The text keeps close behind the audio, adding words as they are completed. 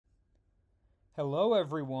Hello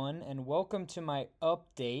everyone, and welcome to my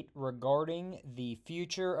update regarding the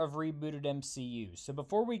future of Rebooted MCU. So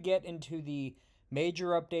before we get into the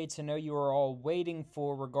major updates I know you are all waiting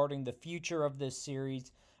for regarding the future of this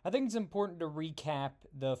series, I think it's important to recap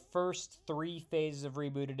the first three phases of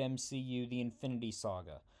Rebooted MCU, the Infinity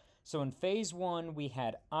Saga. So in Phase 1, we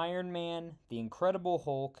had Iron Man, the Incredible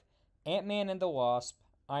Hulk, Ant-Man and the Wasp,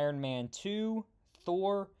 Iron Man 2,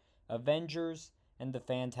 Thor, Avengers, and the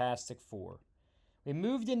Fantastic Four. We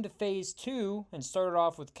moved into Phase 2 and started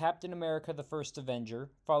off with Captain America the First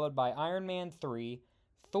Avenger, followed by Iron Man 3,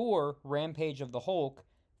 Thor, Rampage of the Hulk,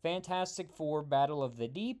 Fantastic Four, Battle of the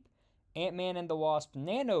Deep, Ant-Man and the Wasp,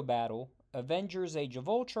 Nano Battle, Avengers Age of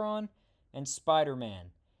Ultron, and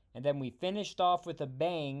Spider-Man. And then we finished off with a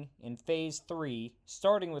bang in Phase 3,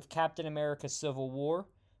 starting with Captain America Civil War,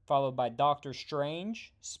 followed by Doctor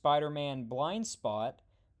Strange, Spider-Man Blind Spot,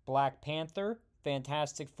 Black Panther,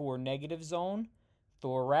 Fantastic Four Negative Zone,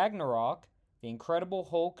 Thor Ragnarok, The Incredible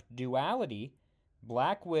Hulk Duality,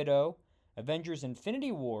 Black Widow, Avengers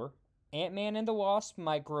Infinity War, Ant-Man and the Wasp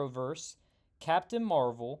Microverse, Captain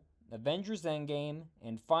Marvel, Avengers Endgame,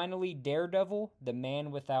 and finally Daredevil, The Man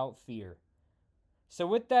Without Fear. So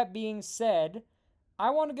with that being said, I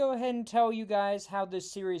want to go ahead and tell you guys how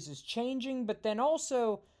this series is changing, but then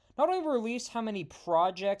also not only release how many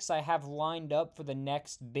projects I have lined up for the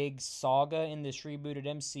next big saga in this rebooted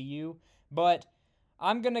MCU, but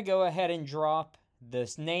I'm going to go ahead and drop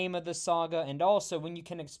the name of the saga and also when you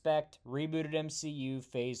can expect Rebooted MCU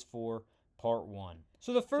Phase 4 Part 1.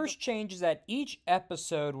 So the first change is that each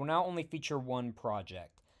episode will now only feature one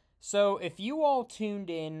project. So if you all tuned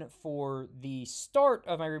in for the start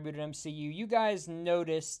of my Rebooted MCU, you guys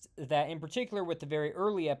noticed that in particular with the very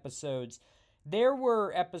early episodes, there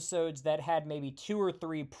were episodes that had maybe 2 or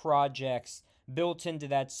 3 projects built into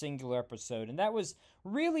that singular episode. And that was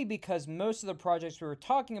really because most of the projects we were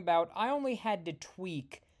talking about, I only had to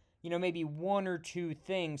tweak, maybe 1 or 2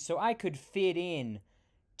 things so I could fit in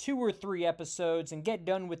 2 or 3 episodes and get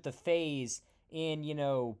done with the phase in,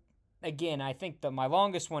 again, I think my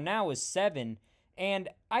longest one now is 7. And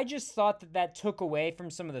I just thought that took away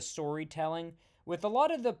from some of the storytelling. With a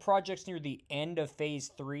lot of the projects near the end of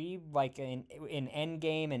Phase 3, like in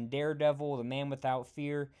Endgame and Daredevil, The Man Without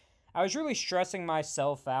Fear, I was really stressing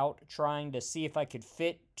myself out trying to see if I could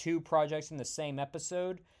fit 2 projects in the same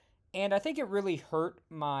episode, and I think it really hurt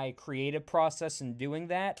my creative process in doing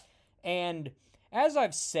that. And as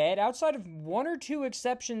I've said, outside of 1 or 2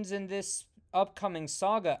 exceptions in this upcoming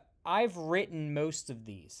saga, I've written most of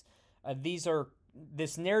these.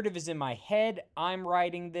 This narrative is in my head, I'm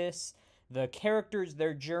writing this, the characters,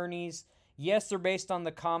 their journeys, yes, they're based on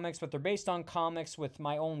the comics, but they're based on comics with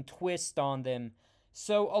my own twist on them.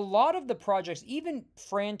 So a lot of the projects, even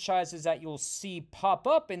franchises that you'll see pop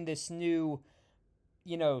up in this new,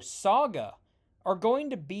 saga, are going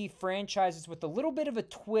to be franchises with a little bit of a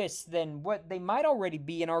twist than what they might already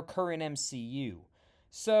be in our current MCU.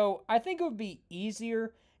 So I think it would be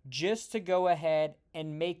easier just to go ahead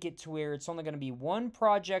and make it to where it's only going to be 1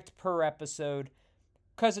 project per episode,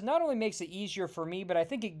 because it not only makes it easier for me, but I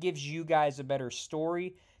think it gives you guys a better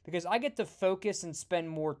story, because I get to focus and spend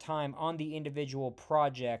more time on the individual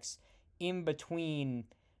projects in between,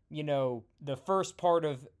 the first part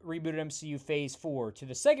of Rebooted MCU Phase 4 to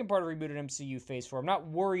the second part of Rebooted MCU Phase 4. I'm not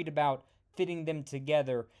worried about fitting them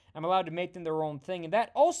together. I'm allowed to make them their own thing, and that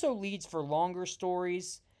also leads for longer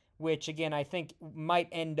stories, which, again, I think might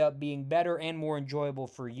end up being better and more enjoyable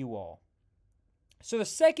for you all. So the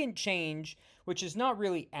second change, which is not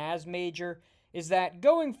really as major, is that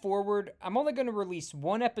going forward, I'm only going to release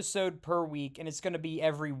 1 episode per week, and it's going to be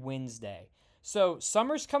every Wednesday. So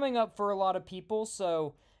summer's coming up for a lot of people,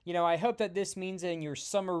 so, I hope that this means that in your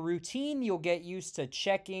summer routine, you'll get used to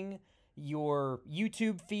checking your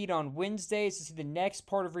YouTube feed on Wednesdays to see the next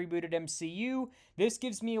part of Rebooted MCU. This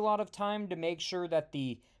gives me a lot of time to make sure that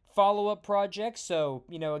the follow-up projects, so,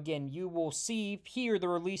 again, you will see here the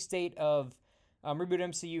release date of Reboot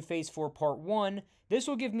MCU Phase 4 Part 1. This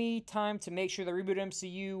will give me time to make sure that Reboot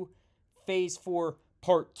MCU Phase 4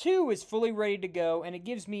 Part 2 is fully ready to go, and it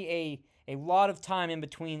gives me a lot of time in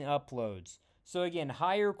between uploads. So again,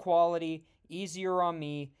 higher quality, easier on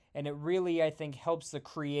me, and it really, I think, helps the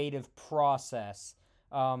creative process.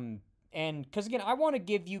 And because, again, I want to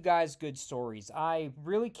give you guys good stories. I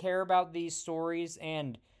really care about these stories,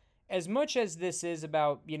 and as much as this is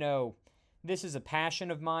about, this is a passion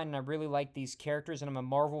of mine, and I really like these characters, and I'm a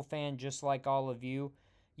Marvel fan just like all of you.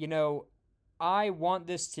 I want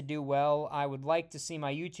this to do well. I would like to see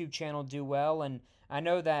my YouTube channel do well, and I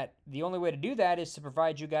know that the only way to do that is to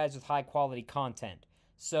provide you guys with high-quality content.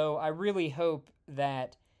 So I really hope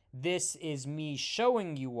that this is me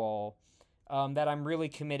showing you all that I'm really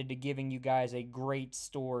committed to giving you guys a great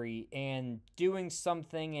story and doing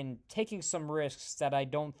something and taking some risks that I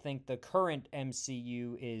don't think the current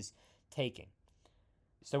MCU is taking.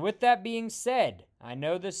 So with that being said, I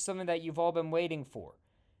know this is something that you've all been waiting for.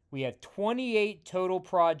 We have 28 total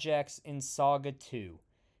projects in Saga 2.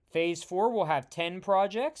 Phase 4 will have 10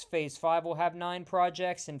 projects, Phase 5 will have 9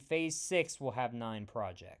 projects, and Phase 6 will have 9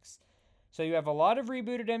 projects. So you have a lot of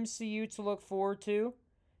Rebooted MCU to look forward to.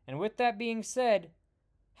 And with that being said,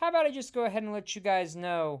 how about I just go ahead and let you guys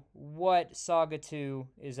know what Saga 2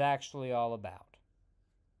 is actually all about.